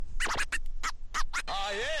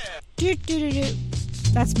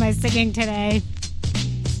That's my singing today.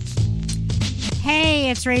 Hey,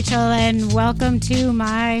 it's Rachel, and welcome to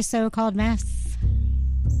my so-called mess.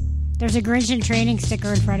 There's a Grinch in training sticker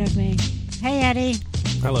in front of me. Hey, Eddie.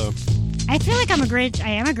 Hello. I feel like I'm a Grinch. I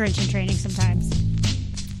am a Grinch in training sometimes.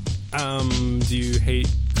 Do you hate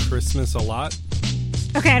Christmas a lot?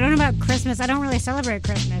 Okay, I don't know about Christmas. I don't really celebrate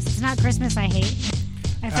Christmas. It's not Christmas I hate.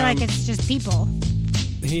 I feel like it's just people.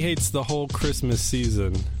 He hates the whole Christmas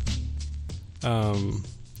season.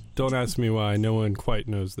 Don't ask me why. No one quite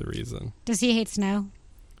knows the reason. Does he hate snow?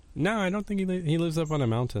 No, I don't think he lives up on a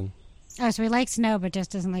mountain. Oh, so he likes snow but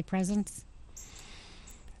just doesn't like presents?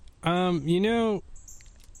 I'm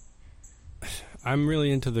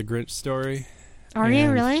really into the Grinch story. Are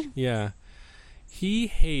you really? Yeah. He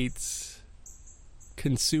hates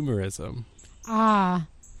consumerism. Ah.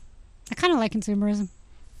 I kind of like consumerism.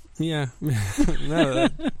 Yeah. No,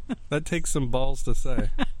 that takes some balls to say.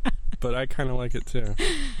 But I kind of like it too.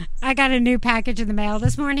 I got a new package in the mail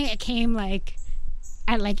this morning. It came at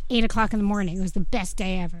 8 o'clock in the morning. It was the best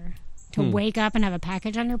day ever to wake up and have a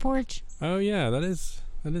package on your porch. Oh yeah, that is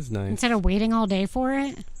nice. Instead of waiting all day for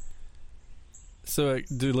it. So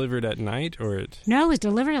it delivered at night or it? No, it was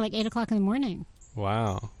delivered at 8 o'clock in the morning.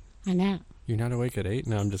 Wow. I know. You're not awake at 8?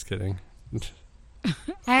 No, I'm just kidding. Of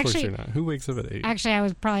course you're not. Who wakes up at 8? Actually, I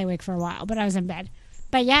was probably awake for a while, but I was in bed.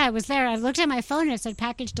 But yeah, it was there. I looked at my phone and it said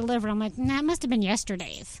package delivered. I'm like, that must have been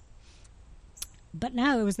yesterday's. But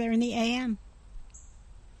no, it was there in the AM.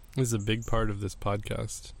 This is a big part of this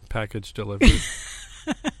podcast. Package delivery.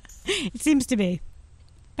 It seems to be.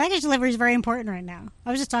 Package delivery is very important right now.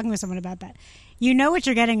 I was just talking with someone about that. You know what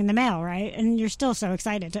you're getting in the mail, right? And you're still so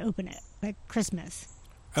excited to open it, like Christmas.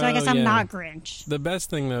 So I guess I'm not Grinch. The best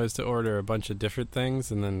thing, though, is to order a bunch of different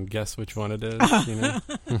things and then guess which one it is, you know?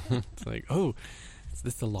 It's like, oh, is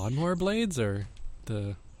this the lawnmower blades or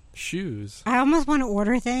the shoes? I almost want to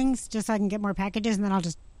order things just so I can get more packages and then I'll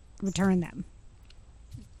just return them.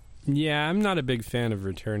 Yeah, I'm not a big fan of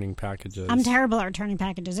returning packages. I'm terrible at returning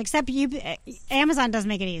packages, except Amazon does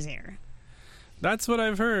make it easier. That's what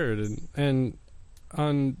I've heard. And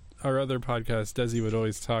on our other podcast, Desi would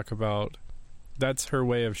always talk about that's her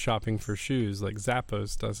way of shopping for shoes. Like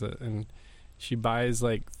Zappos does it. And she buys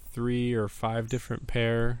 3 or 5 different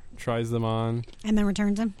pair, tries them on. And then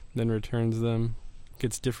returns them? Then returns them,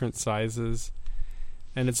 gets different sizes.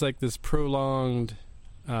 And it's like this prolonged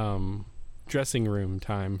dressing room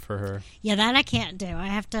time for her. Yeah, that I can't do. I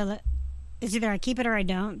have to... It's either I keep it or I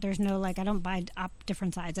don't. There's no, I don't buy up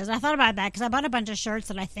different sizes. I thought about that because I bought a bunch of shirts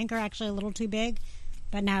that I think are actually a little too big.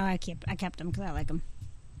 But now I kept them because I like them.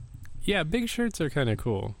 Yeah, big shirts are kind of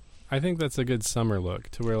cool. I think that's a good summer look,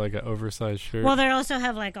 to wear an oversized shirt. Well, they also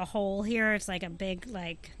have a hole here. It's a big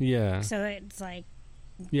Yeah. So it's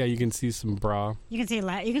Yeah, you can see some bra. You can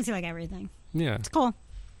see everything. Yeah. It's cool.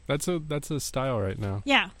 That's a style right now.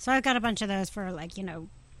 Yeah. So I've got a bunch of those for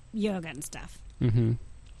yoga and stuff. Mm-hmm.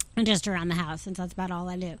 And just around the house, since that's about all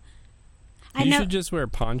I do. You should just wear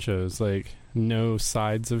ponchos, no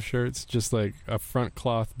sides of shirts, just a front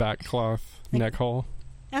cloth, back cloth, neck hole.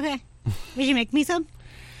 Okay. Would you make me some?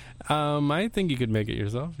 I think you could make it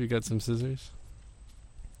yourself. You got some scissors?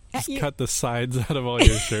 Just cut the sides out of all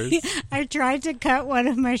your shirts. I tried to cut one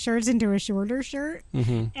of my shirts into a shorter shirt,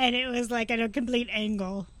 and it was at a complete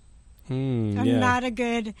angle. I'm not a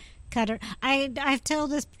good cutter. I've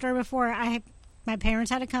told this story before. My parents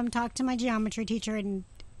had to come talk to my geometry teacher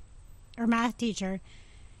or math teacher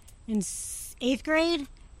in 8th grade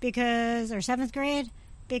or 7th grade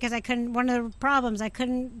because I couldn't. One of the problems, I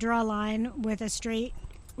couldn't draw a line with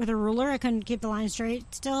a ruler. I couldn't keep the line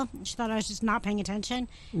straight still. She thought I was just not paying attention.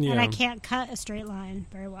 Yeah. And I can't cut a straight line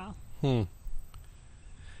very well.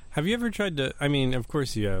 Have you ever tried to, of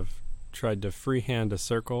course you have, tried to freehand a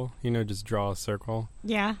circle, just draw a circle?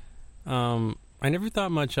 Yeah. I never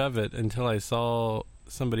thought much of it until I saw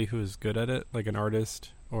somebody who was good at it, like an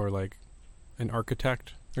artist or an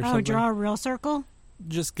architect or something. Oh, draw a real circle?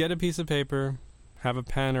 Just get a piece of paper, have a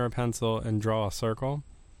pen or a pencil, and draw a circle.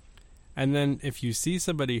 And then if you see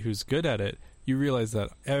somebody who's good at it, you realize that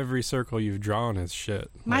every circle you've drawn is shit.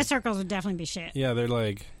 My circles would definitely be shit. Yeah,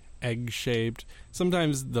 they're egg-shaped.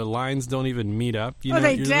 Sometimes the lines don't even meet up.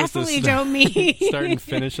 They definitely don't meet. Start and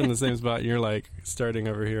finish in the same spot. You're starting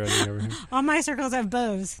over here, ending over here. All my circles have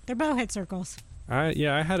bows. They're bowhead circles. I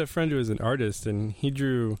had a friend who was an artist, and he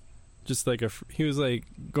drew just he was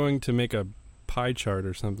going to make a pie chart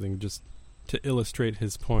or something just to illustrate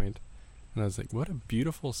his point. And I was like, what a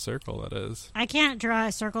beautiful circle that is. I can't draw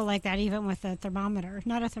a circle like that even with a thermometer.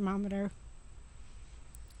 Not a thermometer.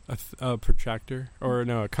 A protractor? Or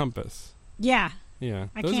no, a compass. Yeah. Yeah,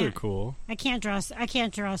 I those are can't. cool. I can't draw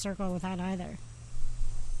a circle with that either.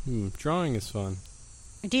 Drawing is fun.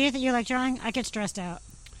 Do you think you like drawing? I get stressed out.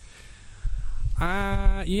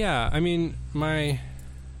 Yeah. I mean, I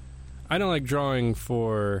don't like drawing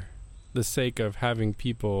for the sake of having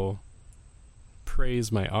people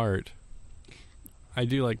praise my art. I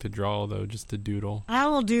do like to draw, though, just to doodle. I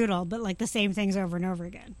will doodle, but like the same things over and over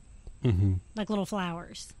again. Mm-hmm. Like little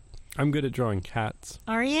flowers. I'm good at drawing cats.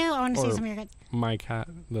 Are you? I want to see Or some of your cats. My cat,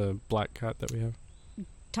 the black cat that we have.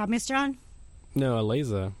 Tommy's drawn? No,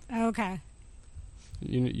 Eliza. Oh, okay.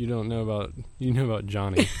 You don't know about... You know about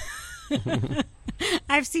Johnny.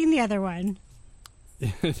 I've seen the other one.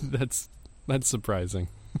 That's surprising.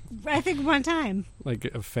 I think one time. Like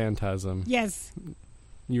a phantasm. Yes.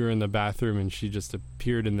 You were in the bathroom and she just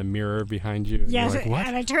appeared in the mirror behind you. And Yes, you're like, what?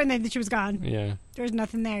 and I turned and she was gone. Yeah. There was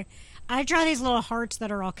nothing there. I draw these little hearts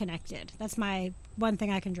that are all connected. That's my one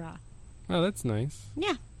thing I can draw. Oh, that's nice.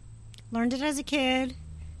 Yeah. Learned it as a kid.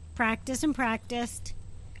 Practiced and practiced.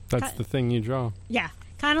 That's the thing you draw. Yeah.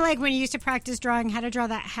 Kind of like when you used to practice drawing how to draw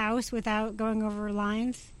that house without going over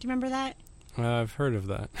lines. Do you remember that? I've heard of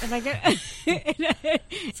that. Like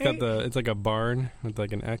It's like a barn with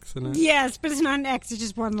like an X in it. Yes, but it's not an X. It's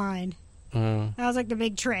just one line. Oh. That was like the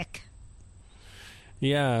big trick.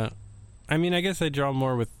 Yeah. I mean, I guess I draw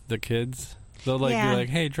more with the kids. They'll be like,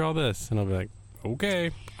 hey, draw this. And I'll be like,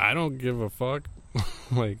 okay, I don't give a fuck.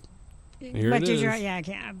 Like, here it is. Yeah, I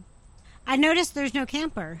can't. I noticed there's no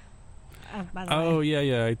camper. By the way. Oh,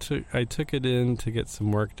 yeah. I took it in to get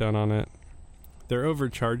some work done on it. They're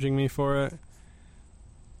overcharging me for it.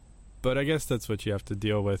 But I guess that's what you have to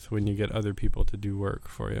deal with when you get other people to do work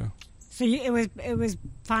for you. So it was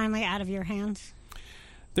finally out of your hands?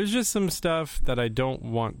 There's just some stuff that I don't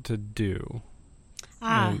want to do.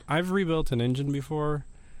 I've rebuilt an engine before,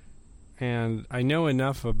 and I know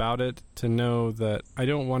enough about it to know that I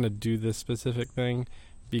don't want to do this specific thing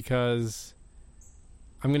because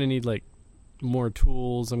I'm going to need like more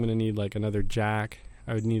tools. I'm going to need like another jack.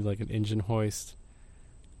 I would need like an engine hoist.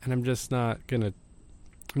 And I'm just not going to...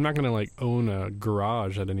 I'm not going to, like, own a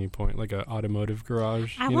garage at any point, like an automotive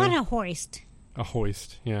garage. I want a hoist. A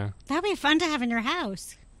hoist, yeah. That'd be fun to have in your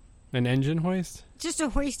house. An engine hoist? Just a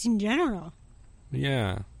hoist in general.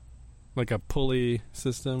 Yeah. Like a pulley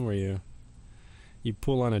system where you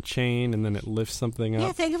pull on a chain and then it lifts something up.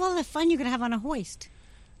 Yeah, think of all the fun you could have on a hoist.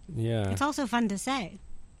 Yeah. It's also fun to say.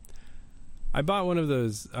 I bought one of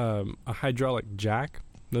those, a hydraulic jack.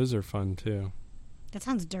 Those are fun, too. That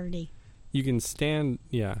sounds dirty. You can stand...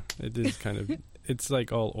 Yeah, it is kind of... It's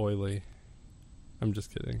like all oily. I'm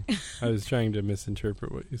just kidding. I was trying to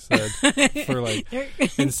misinterpret what you said. For like...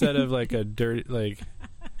 Instead of like a dirty... Like...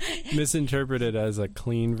 Misinterpret it as a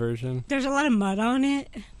clean version. There's a lot of mud on it.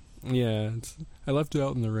 Yeah. I left it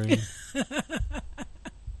out in the rain.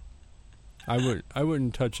 I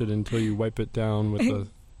wouldn't touch it until you wipe it down with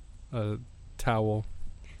a towel.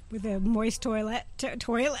 With a moist toilet.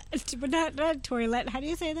 Toilet. But not toilet. How do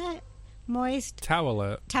you say that? Moist.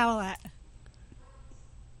 Towelette.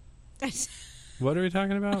 What are we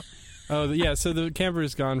talking about? Oh, yeah. So the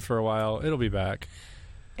camper's gone for a while. It'll be back.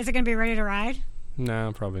 Is it going to be ready to ride?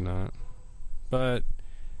 No, probably not. But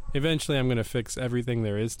eventually I'm going to fix everything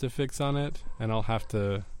there is to fix on it. And I'll have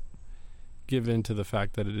to give in to the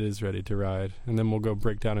fact that it is ready to ride. And then we'll go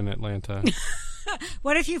break down in Atlanta.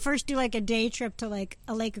 What if you first do like a day trip to like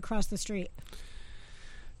a lake across the street?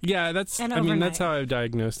 Yeah, that's how I've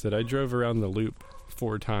diagnosed it. I drove around the loop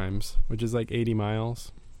 4 times, which is like 80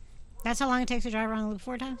 miles. That's how long it takes to drive around the loop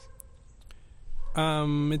 4 times?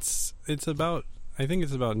 It's about, I think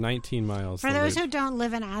it's about 19 miles. For those who don't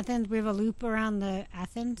live in Athens, we have a loop around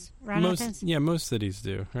Athens. Athens? Yeah, most cities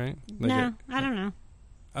do, right? Like no, I don't know.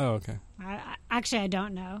 Oh, okay. Actually, I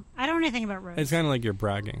don't know. I don't know anything about roads. It's kind of like you're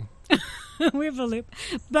bragging. We have a loop.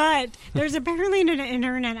 But there's apparently an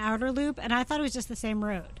inner and an outer loop, and I thought it was just the same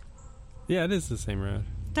road. Yeah, it is the same road.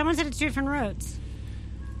 Someone said it's 2 different roads.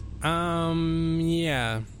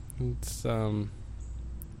 Yeah. It's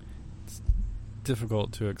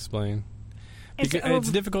difficult to explain. It's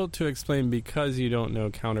difficult to explain because you don't know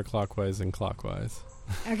counterclockwise and clockwise.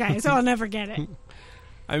 Okay, so I'll never get it.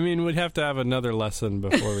 I mean, we'd have to have another lesson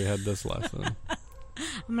before we had this lesson.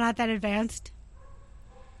 I'm not that advanced.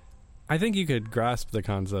 I think you could grasp the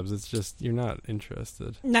concepts. It's just you're not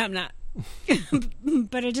interested. No, I'm not.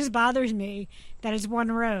 But it just bothers me that it's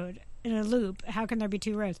one road in a loop. How can there be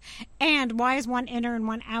 2 roads? And why is one inner and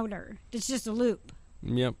one outer? It's just a loop.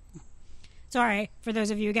 Yep. Sorry, for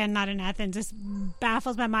those of you, again, not in Athens. This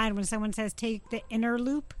baffles my mind when someone says take the inner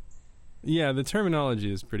loop. Yeah, the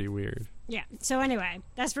terminology is pretty weird. Yeah. So anyway,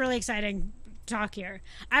 that's really exciting talk here.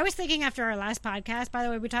 I was thinking after our last podcast, by the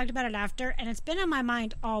way, we talked about it after, and it's been on my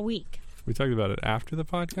mind all week. We talked about it after the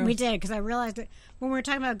podcast? We did, because I realized that when we were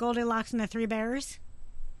talking about Goldilocks and the Three Bears,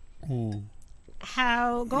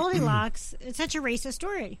 how Goldilocks, it's such a racist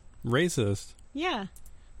story. Racist? Yeah.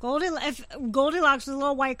 If Goldilocks was a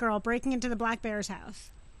little white girl breaking into the black bear's house.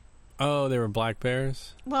 Oh, they were black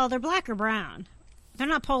bears? Well, they're black or brown. They're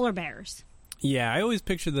not polar bears. Yeah, I always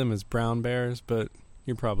pictured them as brown bears, but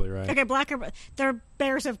you're probably right. Okay, they're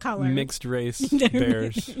bears of color. Mixed race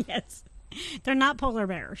bears. Yes. They're not polar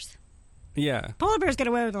bears. Yeah. Polar bears get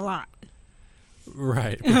away with a lot.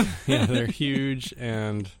 Right. Yeah, they're huge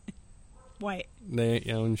and White. they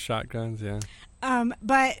own shotguns, yeah.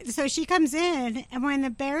 But so she comes in, and when the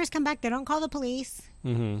bears come back, they don't call the police.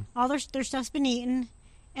 Mm-hmm. All their stuff's been eaten,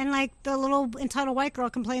 and like the little entitled white girl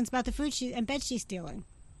complains about the food and bed she's stealing.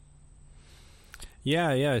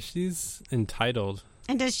 Yeah, she's entitled.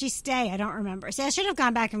 And does she stay? I don't remember. See, I should have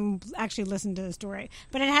gone back and actually listened to the story,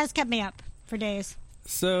 but it has kept me up for days.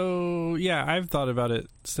 So, yeah, I've thought about it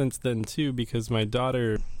since then, too, because my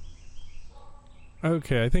daughter...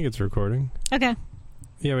 Okay, I think it's recording. Okay.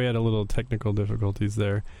 Yeah, we had a little technical difficulties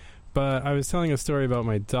there. But I was telling a story about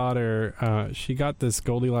my daughter. She got this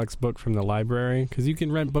Goldilocks book from the library, because you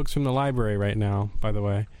can rent books from the library right now, by the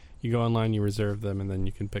way. You go online, you reserve them, and then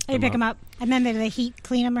you can pick them up. You pick them up, and then do they heat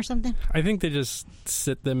clean them or something? I think they just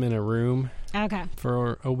sit them in a room Okay.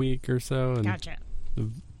 for a week or so. And Gotcha. The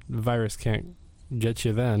virus can't get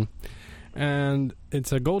you then. And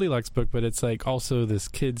it's a Goldilocks book, but it's like also this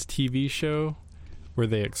kids' TV show where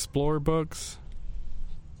they explore books.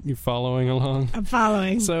 You following along? I'm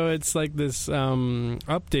following. So it's like this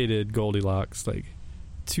updated Goldilocks, like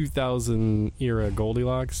 2000 era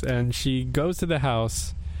Goldilocks, and she goes to the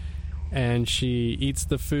house and she eats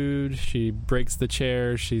the food, she breaks the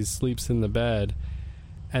chair, she sleeps in the bed,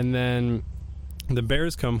 and then the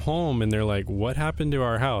bears come home and they're like, what happened to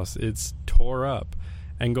our house? It's tore up.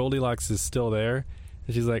 And Goldilocks is still there,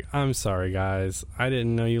 and she's like, I'm sorry guys, I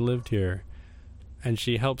didn't know you lived here. And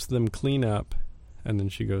she helps them clean up, and then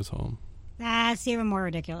she goes home. That's even more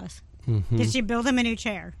ridiculous. Mm-hmm. Did she build him a new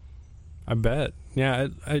chair? I bet. Yeah,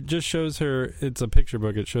 it just shows her, it's a picture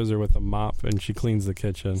book, it shows her with a mop, and she cleans the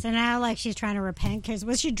kitchen. So now, like, she's trying to repent, because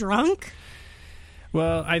was she drunk?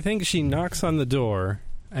 Well, I think she knocks on the door,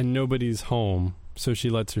 and nobody's home, so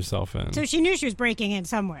she lets herself in. So she knew she was breaking in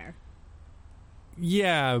somewhere.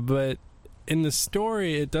 Yeah, but in the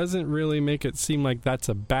story, it doesn't really make it seem like that's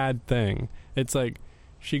a bad thing. It's like,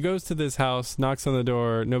 she goes to this house, knocks on the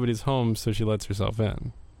door, nobody's home, so she lets herself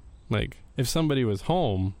in. Like, if somebody was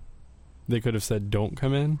home, they could have said, don't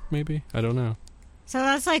come in, maybe? I don't know. So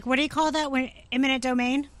that's like, what do you call that? When eminent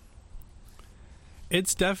domain?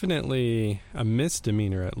 It's definitely a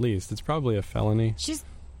misdemeanor, at least. It's probably a felony.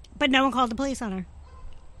 But no one called the police on her.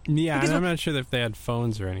 Yeah, Because and I'm not sure if they had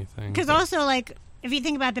phones or anything. Because also, like, if you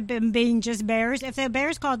think about them being just bears, if the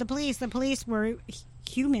bears called the police were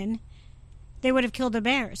human, they would have killed the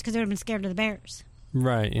bears because they would have been scared of the bears.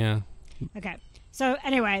 Right, yeah. Okay. So,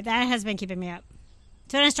 anyway, that has been keeping me up.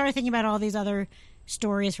 So then I started thinking about all these other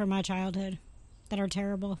stories from my childhood that are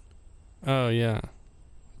terrible. Oh, yeah.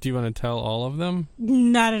 Do you want to tell all of them?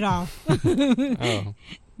 Not at all. Oh.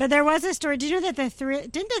 But there was a story. Did you know that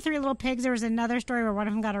didn't the Three Little Pigs, there was another story where one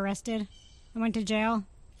of them got arrested and went to jail?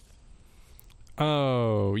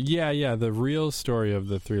 Oh, yeah, the real story of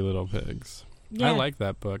the Three Little Pigs. Yeah. I like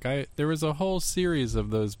that book. There was a whole series of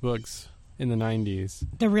those books in the 90s.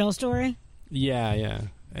 The real story? Yeah.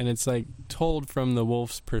 And it's like told from the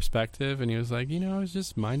wolf's perspective, and he was like, I was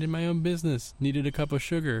just minding my own business. Needed a cup of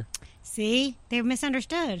sugar. See? They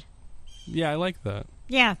misunderstood. Yeah, I like that.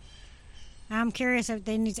 Yeah. I'm curious if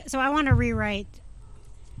they need to, so I want to rewrite.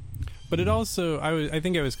 But it also, I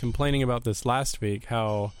think I was complaining about this last week,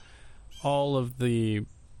 how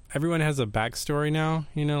everyone has a backstory now,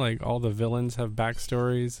 like all the villains have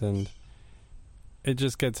backstories, and it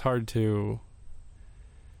just gets hard to...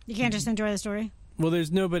 You can't just enjoy the story? Well,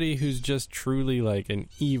 there's nobody who's just truly like an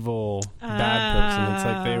evil, bad person. It's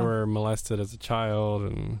like they were molested as a child,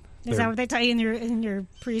 and... Is that what they tell you in your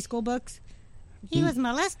preschool books? He was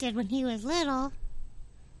molested when he was little.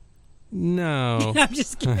 No. I'm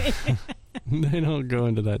just kidding. They don't go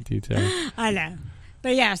into that detail. I know.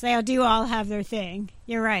 But yes, they do all have their thing.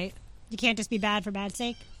 You're right. You can't just be bad for bad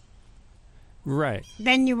sake. Right.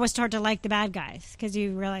 Then you will start to like the bad guys because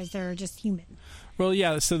you realize they're just human. Well,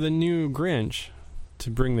 yeah, so the new Grinch, to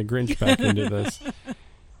bring the Grinch back into this,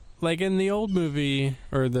 like in the old movie,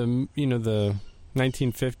 or the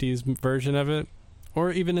 1950s version of it,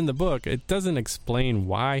 or even in the book, it doesn't explain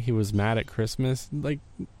why he was mad at Christmas. Like,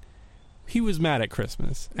 he was mad at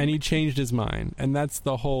Christmas and he changed his mind, and that's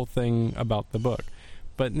the whole thing about the book.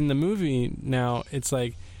 But in the movie now, it's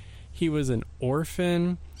like he was an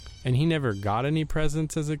orphan and he never got any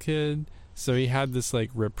presents as a kid, so he had this like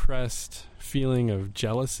repressed feeling of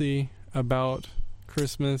jealousy about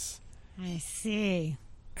Christmas. I see.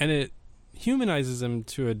 And it humanizes him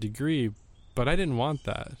to a degree, but I didn't want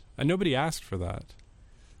that. And nobody asked for that.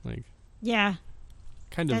 Like, yeah.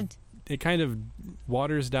 It kind of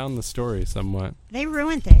waters down the story somewhat. They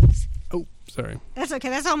ruin things. Oh, sorry. That's okay.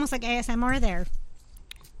 That's almost like ASMR there.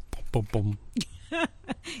 Boom, boom.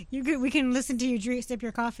 We can listen to you sip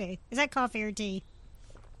your coffee. Is that coffee or tea?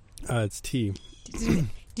 It's tea. Did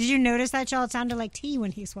you notice that, y'all? It sounded like tea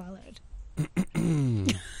when he swallowed. Can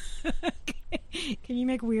you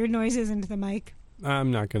make weird noises into the mic?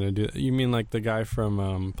 I'm not going to do that. You mean like the guy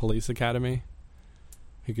from Police Academy?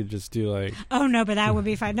 He could just do like... Oh, no, but that would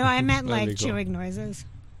be fine. No, I meant like cool. chewing noises.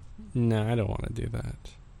 No, I don't want to do that.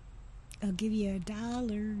 I'll give you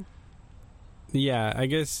 $1. Yeah, I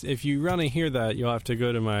guess if you want to hear that, you'll have to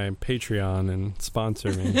go to my Patreon and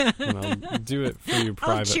sponsor me. And I'll do it for you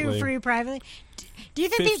privately. I'll chew for you privately. Do you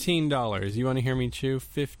think $15. You want to hear me chew?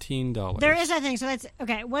 $15. There is that thing. So that's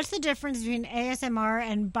okay. What's the difference between ASMR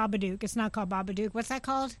and Babadook? It's not called Babadook. What's that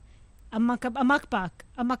called? A mukbang.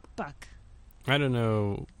 I don't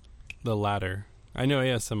know the latter. I know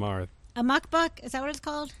ASMR. A mukbang? Is that what it's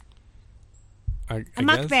called? A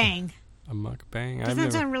mukbang. A mukbang? Doesn't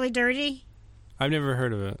that sound really dirty? I've never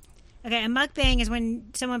heard of it. Okay, a mukbang is when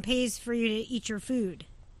someone pays for you to eat your food.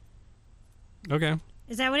 Okay.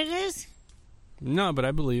 Is that what it is? No, but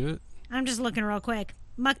I believe it. I'm just looking real quick.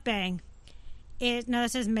 Mukbang. It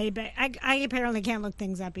says Maybang. I apparently can't look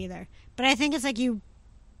things up either. But I think it's like you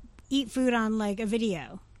eat food on like a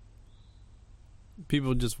video.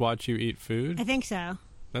 People just watch you eat food? I think so.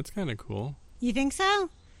 That's kind of cool. You think so?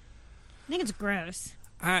 I think it's gross.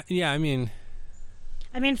 Yeah, I mean,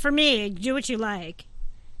 for me, do what you like.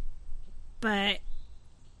 But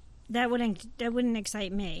that wouldn't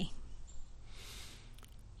excite me.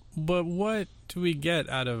 But what do we get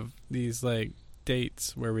out of these like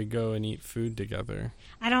dates where we go and eat food together?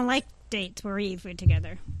 I don't like dates where we eat food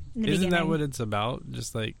together. Isn't that what it's about?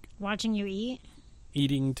 Just like watching you eat?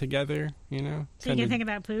 Eating together, you know? So you can think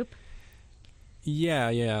about poop?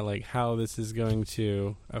 Yeah, like how this is going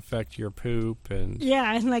to affect your poop and...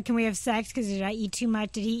 Yeah, and like can we have sex because did I eat too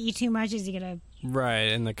much? Did he eat too much? Is he going to... Right,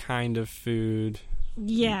 and the kind of food...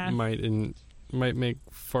 Yeah. Might make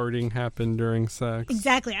farting happen during sex.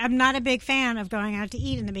 Exactly. I'm not a big fan of going out to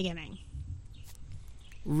eat in the beginning.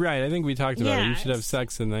 Right. I think we talked about it. You should have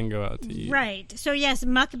sex and then go out to eat. Right. So, yes,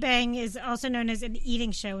 mukbang is also known as an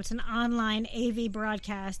eating show. It's an online AV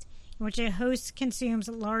broadcast in which a host consumes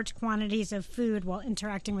large quantities of food while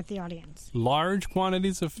interacting with the audience. Large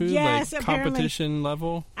quantities of food? Yes, like apparently. Competition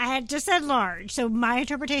level? I had just said large. So my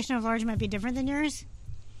interpretation of large might be different than yours.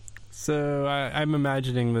 So I'm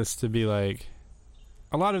imagining this to be like...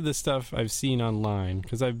 A lot of this stuff I've seen online,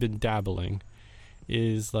 because I've been dabbling,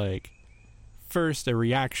 is like... First, a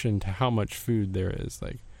reaction to how much food there is.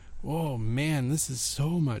 Like, oh man, this is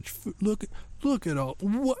so much food. Look at all.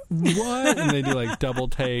 What? And they do like double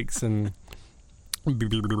takes and,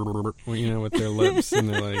 you know, with their lips, and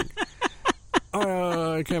they're like,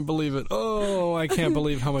 oh, I can't believe it. Oh, I can't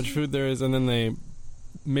believe how much food there is. And then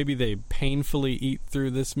they painfully eat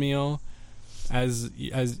through this meal. Did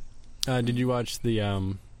you watch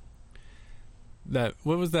the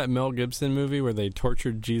what was that Mel Gibson movie where they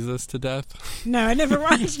tortured Jesus to death? No, I never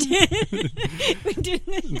watched it. We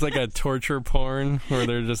didn't. It's like a torture porn where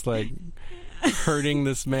they're just like hurting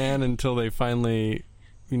this man until they finally,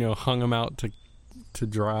 you know, hung him out to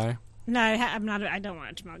dry. No, I'm not. I don't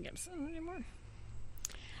watch Mel Gibson anymore.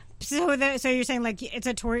 So you're saying like it's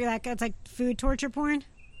it's like food torture porn?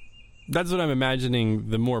 That's what I'm imagining.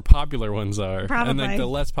 The more popular ones are, probably. And like the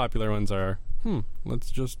less popular ones are. Let's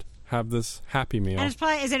just have this happy meal. And it's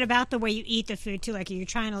probably, is it about the way you eat the food too? Like you're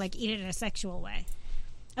trying to like eat it in a sexual way?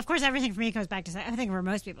 Of course, everything for me goes back to sex. I think for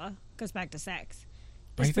most people, it goes back to sex.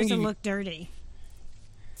 It's supposed to look dirty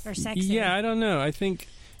or sexy. Yeah, I don't know. I think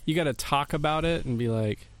you got to talk about it and be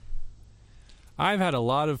like, I've had a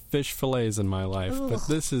lot of fish fillets in my life, but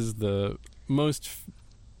this is the most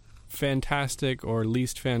fantastic or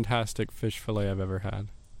least fantastic fish fillet I've ever had.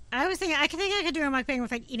 I was thinking, I could do a mukbang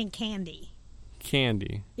with like eating candy.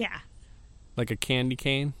 Candy? Yeah. Like a candy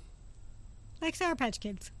cane? Like Sour Patch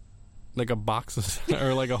Kids. Like a box of,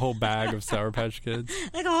 or like a whole bag of Sour Patch Kids?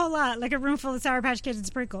 Like a whole lot. Like a room full of Sour Patch Kids and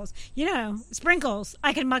sprinkles. You know, sprinkles.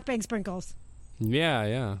 I can mukbang sprinkles.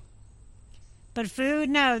 Yeah. But food,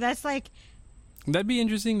 no. That's like... That'd be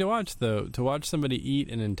interesting to watch, though. To watch somebody eat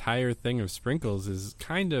an entire thing of sprinkles is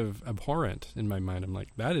kind of abhorrent in my mind. I'm like,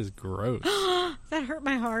 that is gross. That hurt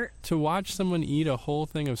my heart. To watch someone eat a whole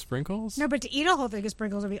thing of sprinkles? No, but to eat a whole thing of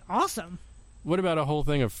sprinkles would be awesome. What about a whole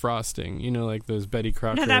thing of frosting? You know, like those Betty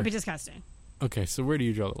Crocker. No, that'd be disgusting. Okay, so where do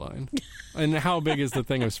you draw the line? And how big is the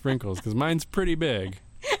thing of sprinkles? Because mine's pretty big.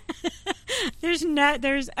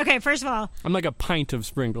 Okay, first of all, I'm like a pint of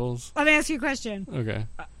sprinkles. let me ask you a question. Okay.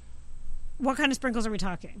 What kind of sprinkles are we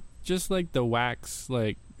talking? Just like the wax,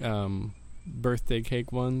 like, birthday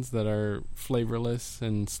cake ones that are flavorless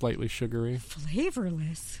and slightly sugary.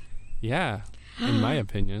 Flavorless? Yeah, in my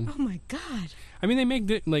opinion. Oh my God. I mean, they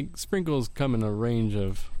make, like, sprinkles come in a range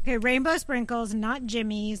of... Okay, rainbow sprinkles, not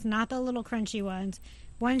Jimmy's, not the little crunchy ones.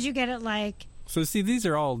 Ones you get at, like... So, see, these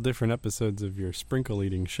are all different episodes of your sprinkle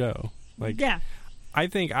eating show. Like, yeah. I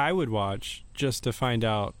think I would watch just to find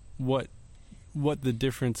out what the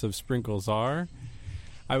difference of sprinkles are.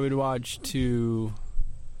 I would watch to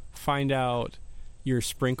find out your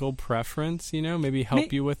sprinkle preference, you know, maybe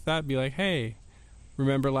help you with that. Be like, hey,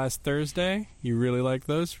 remember last Thursday? You really like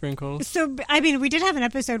those sprinkles. So, I mean, we did have an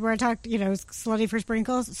episode where I talked, slutty for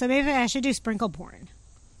sprinkles. So maybe I should do sprinkle porn.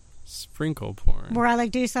 Sprinkle porn. Where I,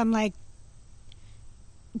 like, do some, like,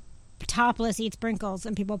 topless eat sprinkles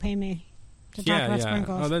and people pay me to talk about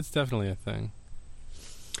sprinkles. Oh, that's definitely a thing.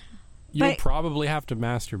 You'll probably have to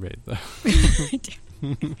masturbate, though.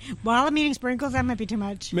 While I'm eating sprinkles, that might be too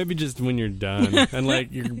much. Maybe just when you're done and,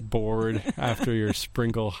 like, you're bored after your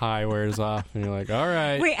sprinkle high wears off and you're like, all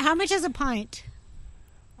right. Wait, how much is a pint?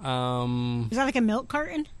 Is that like a milk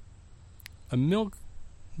carton? A milk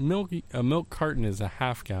carton is a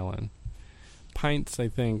half gallon. Pints, I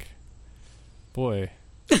think, boy,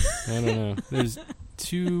 I don't know. There's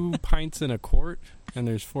 2 pints in a quart and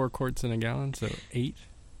there's 4 quarts in a gallon, so 8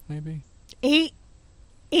 maybe. 8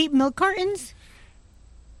 milk cartons?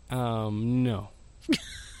 No.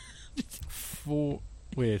 4.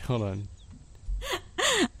 Wait, hold on.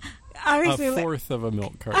 Obviously, a fourth of a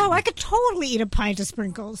milk carton. Oh, I could totally eat a pint of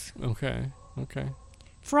sprinkles. Okay.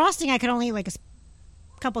 Frosting, I could only eat like a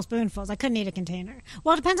couple spoonfuls. I couldn't eat a container.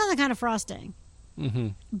 Well, it depends on the kind of frosting. Mm-hmm.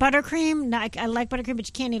 Buttercream, no, I like buttercream, but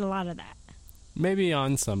you can't eat a lot of that. Maybe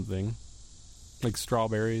on something. Like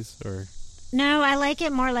strawberries or... No, I like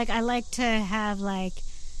it more like I like to have like...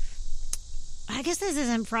 I guess this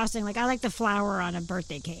isn't frosting. Like, I like the flour on a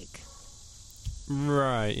birthday cake.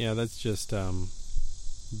 Right, yeah, that's just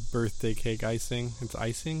birthday cake icing. It's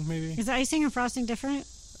icing, maybe? Is icing and frosting different?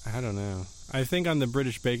 I don't know. I think on the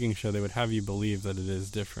British Baking Show, they would have you believe that it is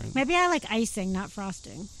different. Maybe I like icing, not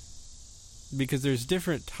frosting. Because there's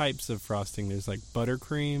different types of frosting. There's, like,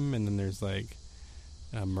 buttercream, and then there's, like,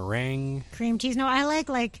 meringue. Cream cheese. No, I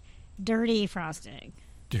like dirty frosting.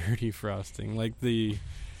 Dirty frosting. Like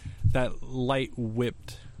that light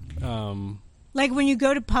whipped... like when you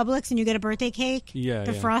go to Publix and you get a birthday cake,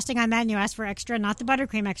 the frosting on that and you ask for extra, not the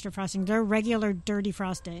buttercream extra frosting, they're regular dirty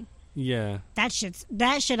frosting. Yeah. That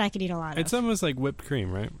shit I could eat a lot of. It's almost like whipped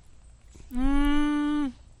cream, right?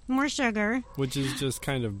 More sugar. Which is just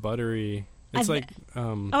kind of buttery. It's I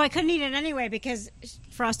couldn't eat it anyway because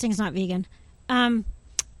frosting's not vegan.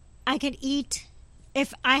 I could eat,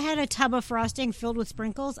 if I had a tub of frosting filled with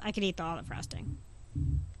sprinkles, I could eat all the frosting.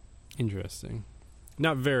 Interesting.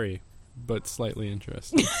 Not very, but slightly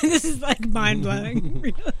interesting. This is like mind blowing.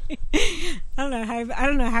 Really, I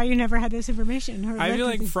don't know how you never had this information. I feel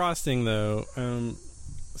like frosting though.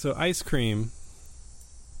 So ice cream.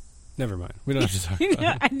 Never mind. We don't have to talk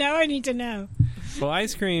about it. Now I need to know. Well,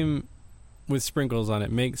 ice cream with sprinkles on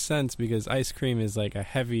it makes sense because ice cream is like a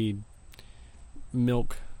heavy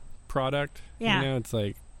milk product. Yeah. You know, it's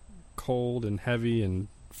like cold and heavy and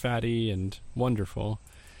fatty and wonderful.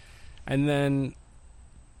 And then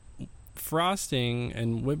frosting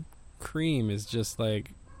and whipped cream is just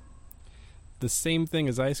like the same thing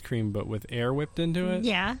as ice cream but with air whipped into it.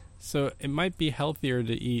 Yeah. So it might be healthier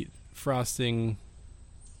to eat frosting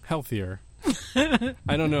healthier.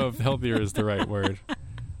 I don't know if healthier is the right word.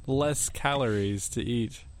 Less calories to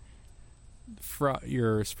eat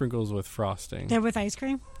your sprinkles with frosting. They're with ice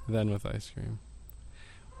cream? Than with ice cream.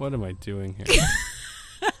 What am I doing here?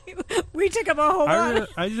 We took up a whole lot.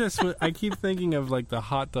 I keep thinking of like the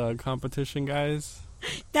hot dog competition guys.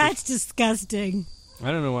 That's disgusting.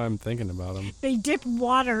 I don't know why I'm thinking about them. They dip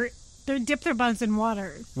their buns in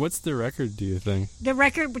water. What's the record, do you think? The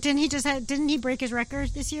record, didn't he break his record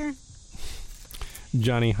this year?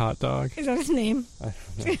 Johnny Hot Dog. Is that his name? I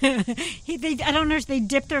don't know. I don't know if they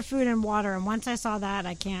dip their food in water, and once I saw that,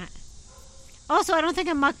 I can't. Also, I don't think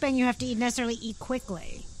a mukbang you have to necessarily eat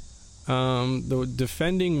quickly. The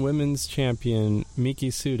defending women's champion, Miki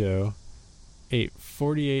Sudo, ate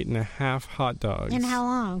 48 and a half hot dogs. In how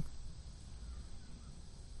long?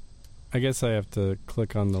 I guess I have to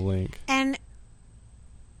click on the link. And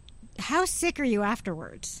how sick are you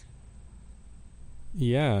afterwards?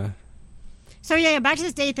 Yeah. So, yeah, back to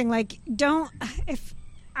this date thing. Like, if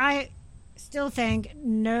I still think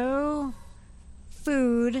no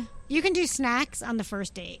food. You can do snacks on the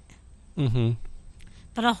first date. Mm-hmm.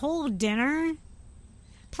 But a whole dinner...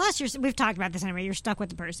 Plus, we've talked about this anyway. You're stuck with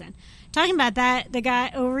the person. Talking about that, the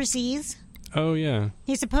guy overseas. Oh, yeah.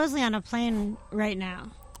 He's supposedly on a plane right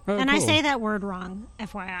now. Oh, and cool. I say that word wrong,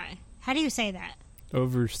 FYI. How do you say that?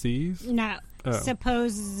 Overseas? No. Oh.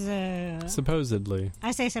 Supposedly.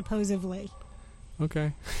 I say supposedly.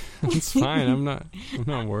 Okay. It's fine. I'm not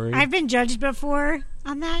worried. I've been judged before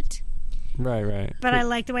on that. Right. But I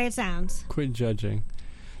like the way it sounds. Quit judging.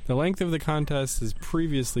 The length of the contest is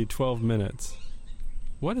previously 12 minutes.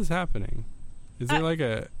 What is happening? Is there like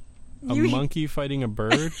a monkey fighting a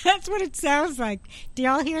bird? That's what it sounds like. Do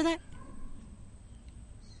y'all hear that?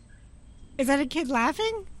 Is that a kid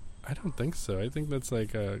laughing? I don't think so. I think that's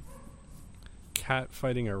like a cat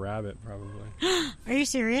fighting a rabbit, probably. Are you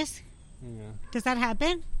serious? Yeah. Does that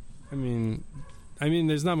happen? I mean,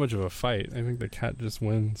 there's not much of a fight. I think the cat just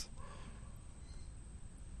wins.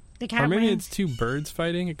 The cat or maybe wins. it's two birds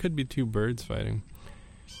fighting. It could be two birds fighting.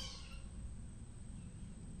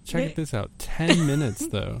 Check this out. 10 minutes,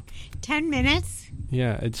 though. 10 minutes?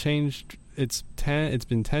 Yeah, it changed. It's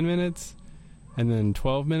been 10 minutes, and then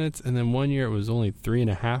 12 minutes, and then 1 year it was only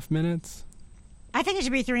 3.5 minutes. I think it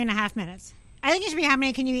should be 3.5 minutes. I think it should be how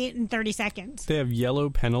many can you eat in 30 seconds. They have yellow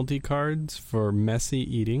penalty cards for messy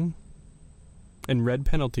eating, and red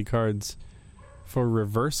penalty cards for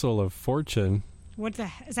reversal of fortune.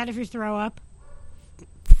 Is that if you throw up?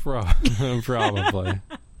 Probably.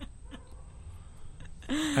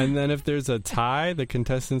 And then if there's a tie, the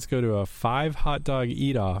contestants go to a 5 hot dog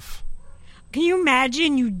eat-off. Can you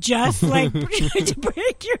imagine you just, like, to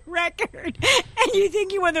break your record, and you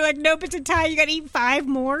think you won? They're like, nope, it's a tie. You got to eat 5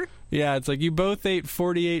 more? Yeah, it's like you both ate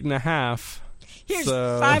 48 and a half. Here's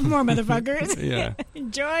 5 more, motherfuckers. Yeah.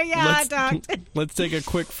 Enjoy your hot dogs. Let's take a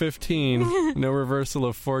quick 15. No reversal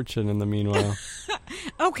of fortune in the meanwhile.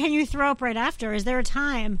 Oh, can you throw up right after? Is there a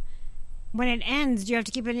time when it ends? Do you have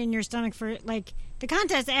to keep it in your stomach for, like... The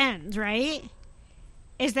contest ends, right?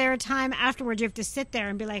 Is there a time afterwards you have to sit there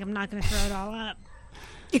and be like, I'm not going to throw it all up?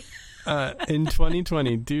 In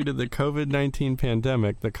 2020, due to the COVID-19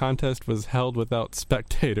 pandemic, the contest was held without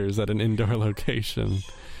spectators at an indoor location.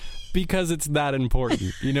 Because it's that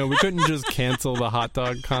important. You know, we couldn't just cancel the hot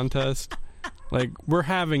dog contest. Like, we're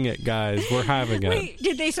having it, guys. We're having it. Wait,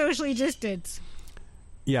 did they socially distance?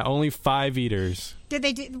 Yeah, only 5 eaters. Did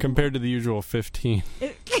they do... Compared to the usual 15.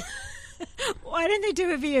 Why didn't they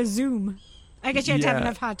do it via Zoom? I guess you had to have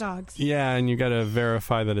enough hot dogs. Yeah, and you got to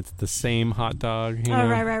verify that it's the same hot dog. You know?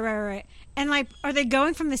 Right. And, like, are they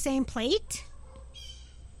going from the same plate?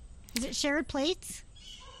 Is it shared plates?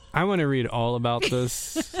 I want to read all about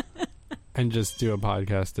this and just do a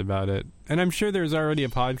podcast about it. And I'm sure there's already a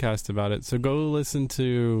podcast about it, so go listen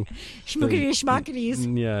to...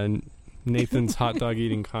 Schmuckity-schmuckities. Yeah, Nathan's Hot Dog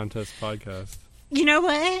Eating Contest podcast. You know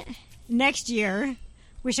what? Next year...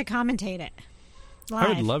 We should commentate it live. I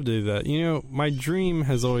would love to do that. You know, my dream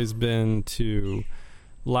has always been to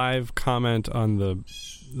live comment on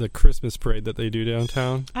the Christmas parade that they do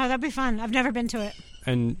downtown. Oh, that'd be fun. I've never been to it.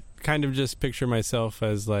 And kind of just picture myself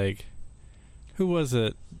as like, who was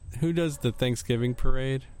it? Who does the Thanksgiving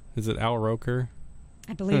parade? Is it Al Roker?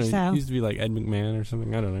 I believe so. It used to be like Ed McMahon or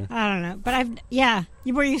something. I don't know. But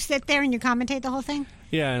where you sit there and you commentate the whole thing?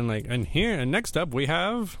 Yeah, and next up we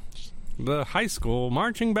have the high school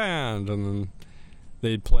marching band, and then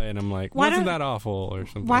they'd play, and I'm like, wasn't that awful, or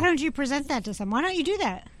something. Why don't you present that to someone? Why don't you do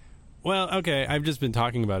that? Well, okay, I've just been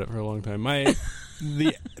talking about it for a long time.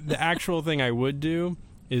 The actual thing I would do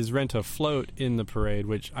is rent a float in the parade,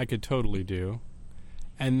 which I could totally do,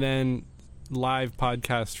 and then live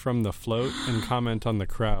podcast from the float and comment on the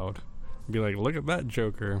crowd. Be like, look at that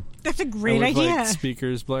joker. That's a great idea. Like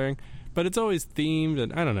speakers blaring, but it's always themed,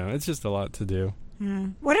 and I don't know. It's just a lot to do.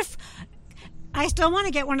 What if I still want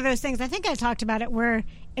to get one of those things? I think I talked about it where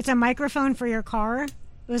it's a microphone for your car. It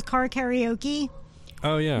was car karaoke.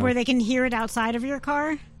 Oh yeah, where they can hear it outside of your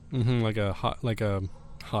car. Mm-hmm, like a hot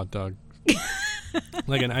dog,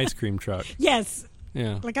 like an ice cream truck. Yes.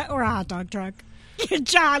 Yeah. Or a hot dog truck.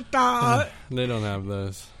 Hot dog. They don't have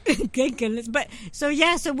those. Thank goodness. But so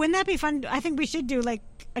wouldn't that be fun? I think we should do like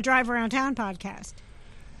a drive around town podcast.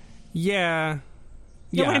 Yeah.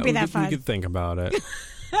 It wouldn't be that fun. We could think about it.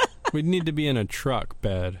 We'd need to be in a truck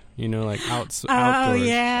bed, like outdoors.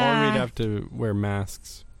 Yeah. Or we'd have to wear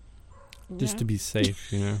masks. Just to be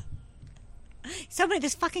safe, you know.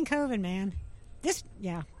 This fucking COVID, man.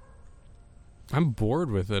 I'm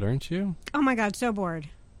bored with it, aren't you? Oh my God, so bored.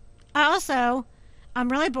 I'm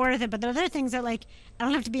really bored with it, but there are other things that, like, I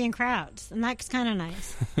don't have to be in crowds, and that's kind of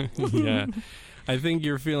nice. Yeah. I think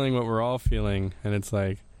you're feeling what we're all feeling, and it's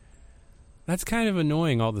like, that's kind of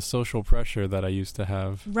annoying, all the social pressure that I used to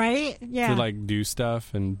have. Right? Yeah. To, like, do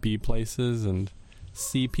stuff and be places and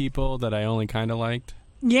see people that I only kind of liked.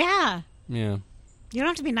 Yeah. Yeah. You don't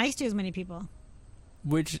have to be nice to as many people.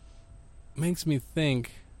 Which makes me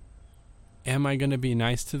think, am I going to be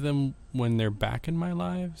nice to them when they're back in my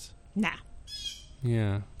lives? Nah.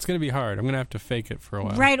 Yeah. It's going to be hard. I'm going to have to fake it for a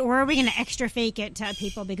while. Right, or are we going to extra fake it to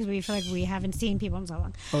people because we feel like we haven't seen people in so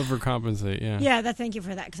long? Overcompensate, yeah. Yeah, thank you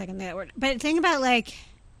for that, because I can say that word. But think about, like,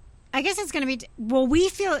 I guess it's going to be, we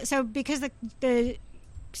feel, so because the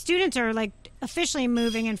students are, like, officially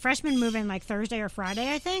moving, and freshmen move in, like, Thursday or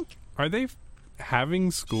Friday, I think. Are they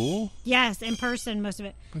having school? Yes, in person, most of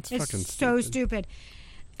it. That's it's fucking so stupid.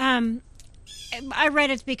 I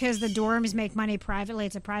read it's because the dorms make money privately.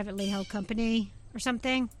 It's a privately held company or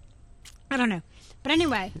something. I don't know. But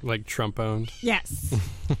anyway. Like Trump owned? Yes.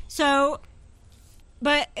 So,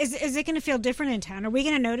 but is it going to feel different in town? Are we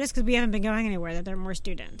going to notice, because we haven't been going anywhere, that there are more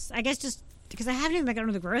students? I guess just because I haven't even been going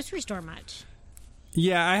to the grocery store much.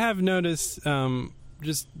 Yeah, I have noticed,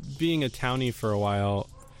 just being a townie for a while,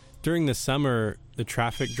 during the summer, the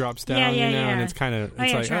traffic drops down, and it's kind of,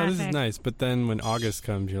 this is nice. But then when August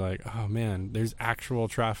comes, you're like, oh man, there's actual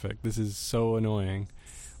traffic. This is so annoying.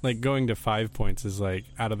 Like, going to 5 Points is, like,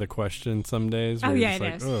 out of the question some days. Where you're just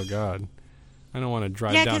like, oh God, I don't want to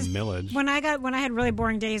drive down Millage. When I had really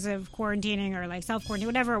boring days of quarantining or, like, self-quarantine,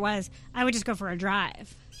 whatever it was, I would just go for a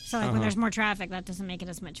drive. So, like, when there's more traffic, that doesn't make it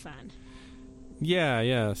as much fun.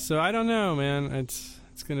 Yeah. So I don't know, man. It's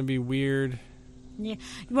going to be weird. Yeah.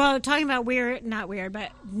 Well, talking about not weird,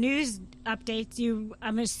 but news updates,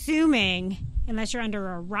 I'm assuming, unless you're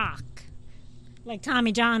under a rock, like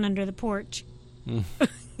Tommy John under the porch.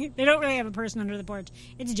 They don't really have a person under the porch.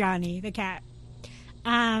 It's Johnny, the cat.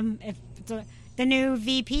 If it's the new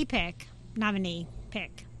VP nominee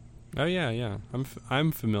pick. Oh, yeah.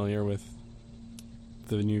 I'm familiar with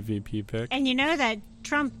the new VP pick. And you know that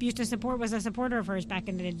Trump was a supporter of hers back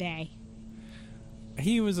in the day.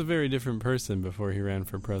 He was a very different person before he ran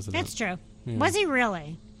for president. That's true. Yeah. Was he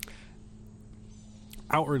really?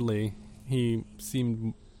 Outwardly, he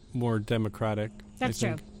seemed more democratic. That's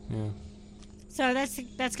true. Yeah. So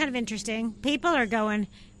that's kind of interesting. People are going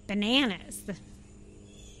bananas.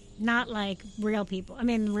 Not like real people. I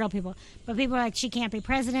mean, real people. But people are like, she can't be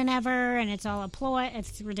president ever, and it's all a ploy.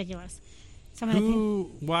 It's ridiculous.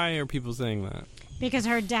 Why are people saying that? Because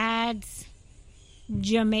her dad's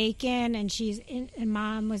Jamaican and and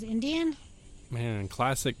mom was Indian. Man,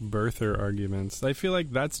 classic birther arguments. I feel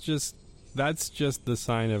like that's just the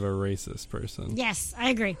sign of a racist person. Yes, I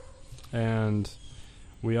agree. And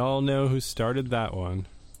we all know who started that one.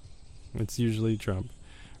 It's usually Trump.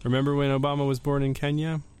 Remember when Obama was born in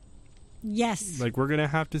Kenya? Yes. Like, we're going to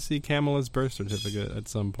have to see Kamala's birth certificate at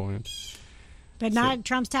some point. But not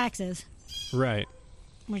Trump's taxes. Right.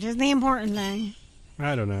 Which is the important thing.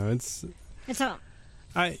 I don't know.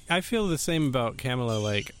 I feel the same about Kamala.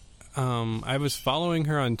 Like, I was following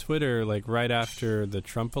her on Twitter, like, right after the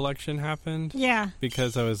Trump election happened. Yeah.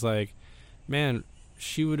 Because I was like, man,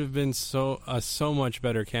 she would have been so much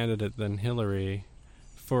better candidate than Hillary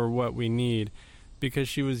for what we need, because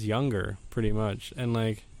she was younger, pretty much. And,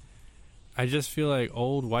 like, I just feel like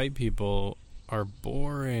old white people are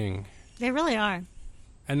boring. They really are.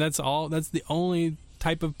 And that's the only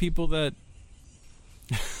type of people that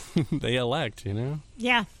they elect, you know?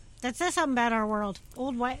 Yeah. That says something about our world.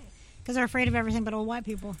 Old white, because they're afraid of everything but old white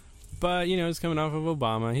people. But, you know, it's coming off of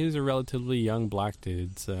Obama. He was a relatively young black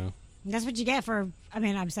dude, so. That's what you get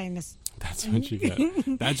I'm saying this. That's what you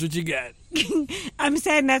get. That's what you get. I'm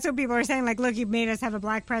saying that's what people are saying. Like, look, you made us have a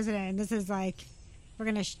black president. And this is like, we're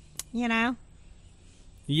going to, you know?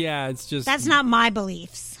 Yeah, it's just. That's not my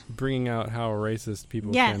beliefs. Bringing out how racist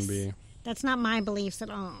people can be. That's not my beliefs at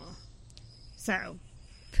all. So,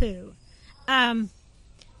 poo. I'm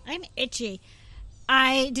itchy.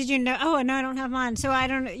 Did you know? Oh, no, I don't have mine. So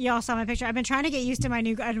y'all saw my picture. I've been trying to get used to my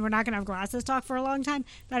new, and we're not going to have glasses talk for a long time,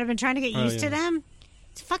 but I've been trying to get used to them.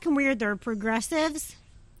 It's fucking weird. They're progressives.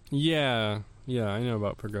 Yeah, I know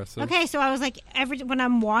about progressives. Okay, so I was like, when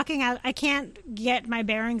I'm walking out, I can't get my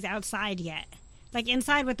bearings outside yet. Like,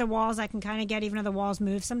 inside with the walls, I can kind of get, even though the walls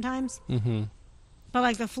move sometimes. Mm-hmm. But,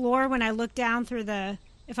 like, the floor, when I look down through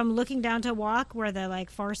if I'm looking down to walk where the, like,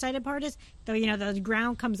 far-sighted part is, though, you know, the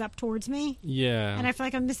ground comes up towards me. Yeah. And I feel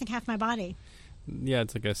like I'm missing half my body. Yeah,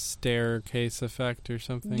 it's like a staircase effect or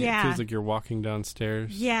something. Yeah. It feels like you're walking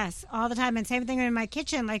downstairs. Yes, all the time. And same thing in my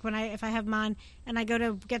kitchen. Like if I have them on and I go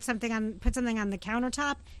to get put something on the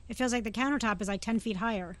countertop, it feels like the countertop is like 10 feet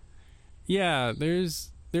higher. Yeah,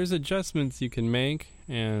 there's adjustments you can make,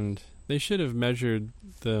 and they should have measured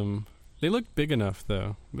them. They look big enough,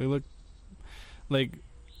 though. They look like...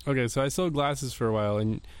 Okay, so I sold glasses for a while,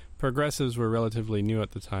 and progressives were relatively new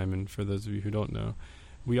at the time, and for those of you who don't know,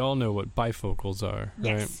 we all know what bifocals are,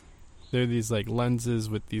 Yes. right? They're these like lenses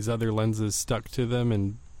with these other lenses stuck to them,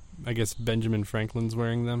 and I guess Benjamin Franklin's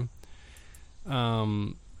wearing them.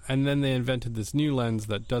 And then they invented this new lens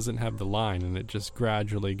that doesn't have the line, and it just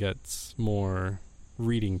gradually gets more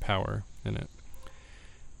reading power in it.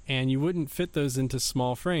 And you wouldn't fit those into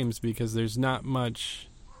small frames because there's not much...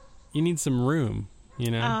 You need some room,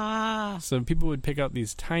 you know? So people would pick out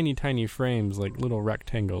these tiny, tiny frames, like little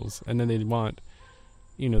rectangles, and then they'd want,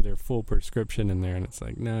 you know, their full prescription in there, and it's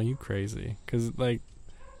like, no, you crazy. Because, like,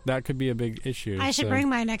 that could be a big issue. I should bring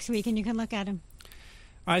mine next week, and you can look at them.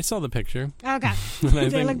 I saw the picture. Okay. Do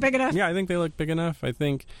they look big enough? Yeah, I think they look big enough. I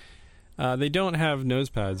think they don't have nose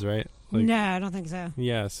pads, right? Like, no, I don't think so.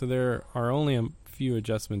 Yeah, so there are only a few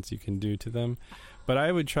adjustments you can do to them. But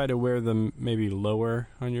I would try to wear them maybe lower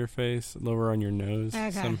on your face, lower on your nose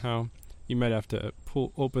somehow. You might have to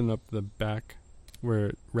open up the back where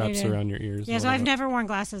it wraps around your ears. Yeah, so I've never worn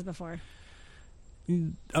glasses before.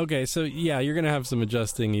 Okay, so yeah, you're going to have some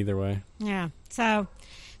adjusting either way. Yeah, so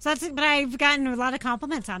that's it. But I've gotten a lot of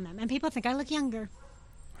compliments on them, and people think I look younger.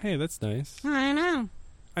 Hey, that's nice. I know.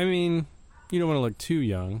 I mean, you don't want to look too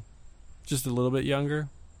young. Just a little bit younger?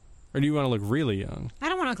 Or do you want to look really young? I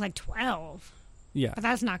don't want to look like 12. Yeah. But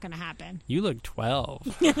that's not going to happen. You look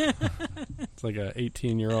 12. It's like a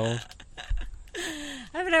 18-year-old.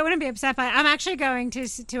 I mean, I wouldn't be upset by it. I'm actually going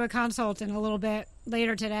to a consult in a little bit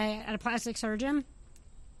later today at a plastic surgeon.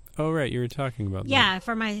 Oh, right. You were talking about that. Yeah,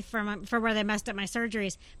 for where they messed up my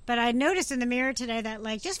surgeries. But I noticed in the mirror today that,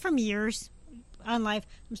 like, just from years on life,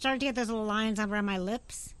 I'm starting to get those little lines around my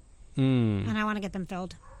lips. And I want to get them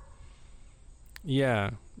filled. Yeah.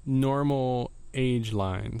 Normal age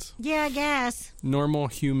lines. Yeah, I guess. Normal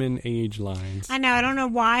human age lines. I know. I don't know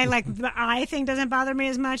why. Like, the eye thing doesn't bother me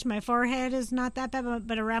as much. My forehead is not that bad,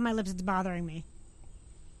 but around my lips it's bothering me.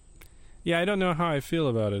 Yeah, I don't know how I feel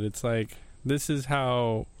about it. It's like, this is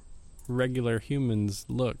how regular humans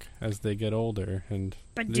look as they get older.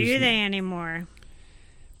 But do they anymore?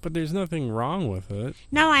 But there's nothing wrong with it.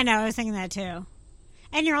 No, I know. I was thinking that too.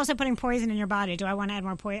 And you're also putting poison in your body. Do I want to add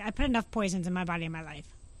more poison? I put enough poisons in my body in my life.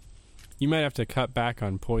 You might have to cut back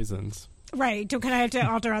on poisons. Right. So can I have to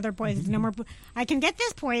alter other poisons? No more. I can get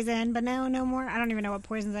this poison, but no more. I don't even know what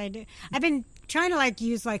poisons I do. I've been trying to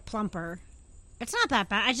use Plumper. It's not that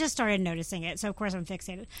bad. I just started noticing it, so of course I'm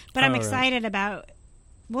fixated. But I'm excited about.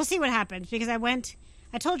 We'll see what happens because I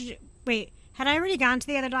told you. Wait, had I already gone to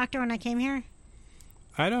the other doctor when I came here?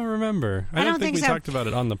 I don't remember. I don't think we talked about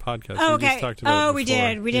it on the podcast. Oh, okay. We just talked about it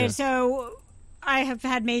before. We did. Yeah. So I have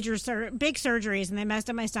had big surgeries, and they messed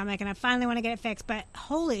up my stomach, and I finally want to get it fixed. But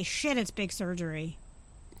holy shit, it's big surgery.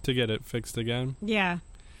 To get it fixed again? Yeah.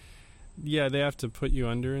 Yeah, they have to put you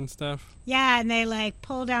under and stuff? Yeah, and they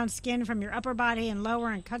pull down skin from your upper body and lower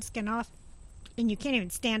and cut skin off, and you can't even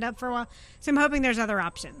stand up for a while. So I'm hoping there's other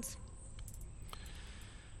options.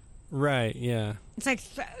 Right, yeah. It's like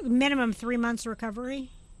minimum 3 months recovery.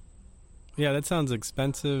 Yeah, that sounds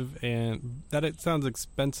expensive, and it sounds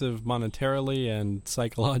expensive monetarily and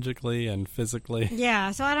psychologically and physically.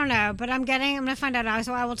 Yeah, so I don't know, but I'm going to find out.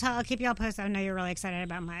 So I'll keep you all posted. I know you're really excited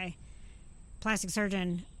about my plastic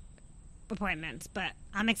surgeon appointments, but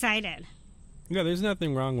I'm excited. Yeah, there's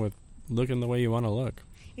nothing wrong with looking the way you want to look.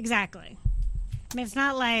 Exactly. I mean, it's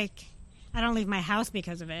not like I don't leave my house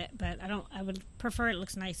because of it, but I would prefer it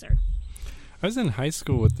looks nicer. I was in high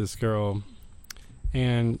school with this girl,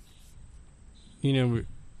 and you know,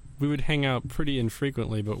 we would hang out pretty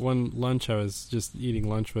infrequently, but one lunch I was just eating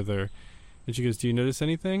lunch with her, and she goes, "Do you notice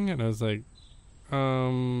anything?" And I was like,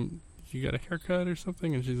 "You got a haircut or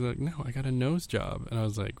something?" And she's like, "No, I got a nose job." And I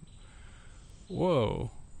was like,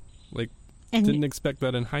 "Whoa." And didn't expect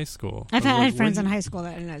that in high school. I've had friends in high school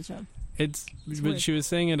that had a nose job. But she was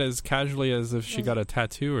saying it as casually as if she got a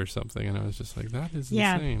tattoo or something, and I was just like, that is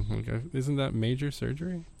insane. Isn't that major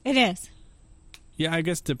surgery? It is. Yeah, I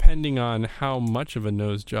guess depending on how much of a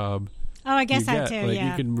nose job. Oh, I guess that too.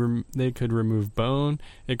 Yeah, they could remove bone.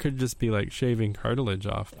 It could just be like shaving cartilage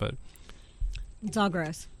off, but it's all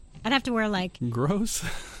gross. I'd have to wear gross.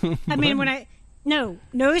 I mean,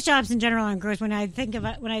 nose jobs in general are gross. When I think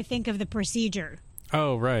of the procedure.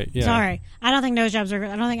 Oh, right. Yeah. Sorry. I don't think nose jobs are.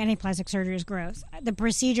 I don't think any plastic surgery is gross. The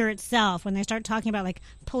procedure itself, when they start talking about like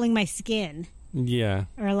pulling my skin Yeah.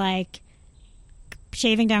 or like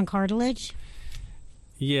shaving down cartilage.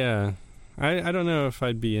 Yeah. I don't know if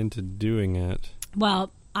I'd be into doing it.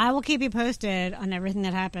 Well, I will keep you posted on everything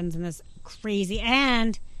that happens in this crazy,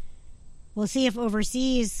 and we'll see if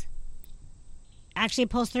Overseas actually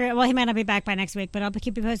pulls through. Well, he might not be back by next week, but I'll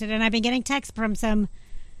keep you posted. And I've been getting texts from some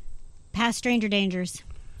past stranger dangers.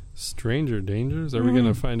 Stranger dangers? Are we going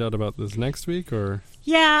to find out about this next week, or?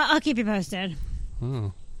 Yeah, I'll keep you posted.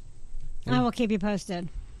 Oh. I will keep you posted.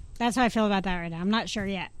 That's how I feel about that right now. I'm not sure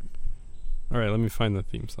yet. All right, let me find the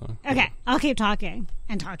theme song. Okay, I'll keep talking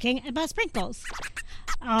about sprinkles.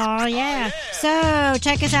 Oh, yeah. So,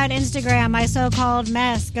 check us out Instagram, My So-Called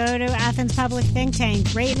Mess. Go to Athens Public Think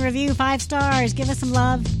Tank. Rate and review 5 stars. Give us some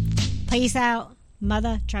love. Peace out,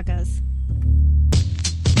 mother truckers.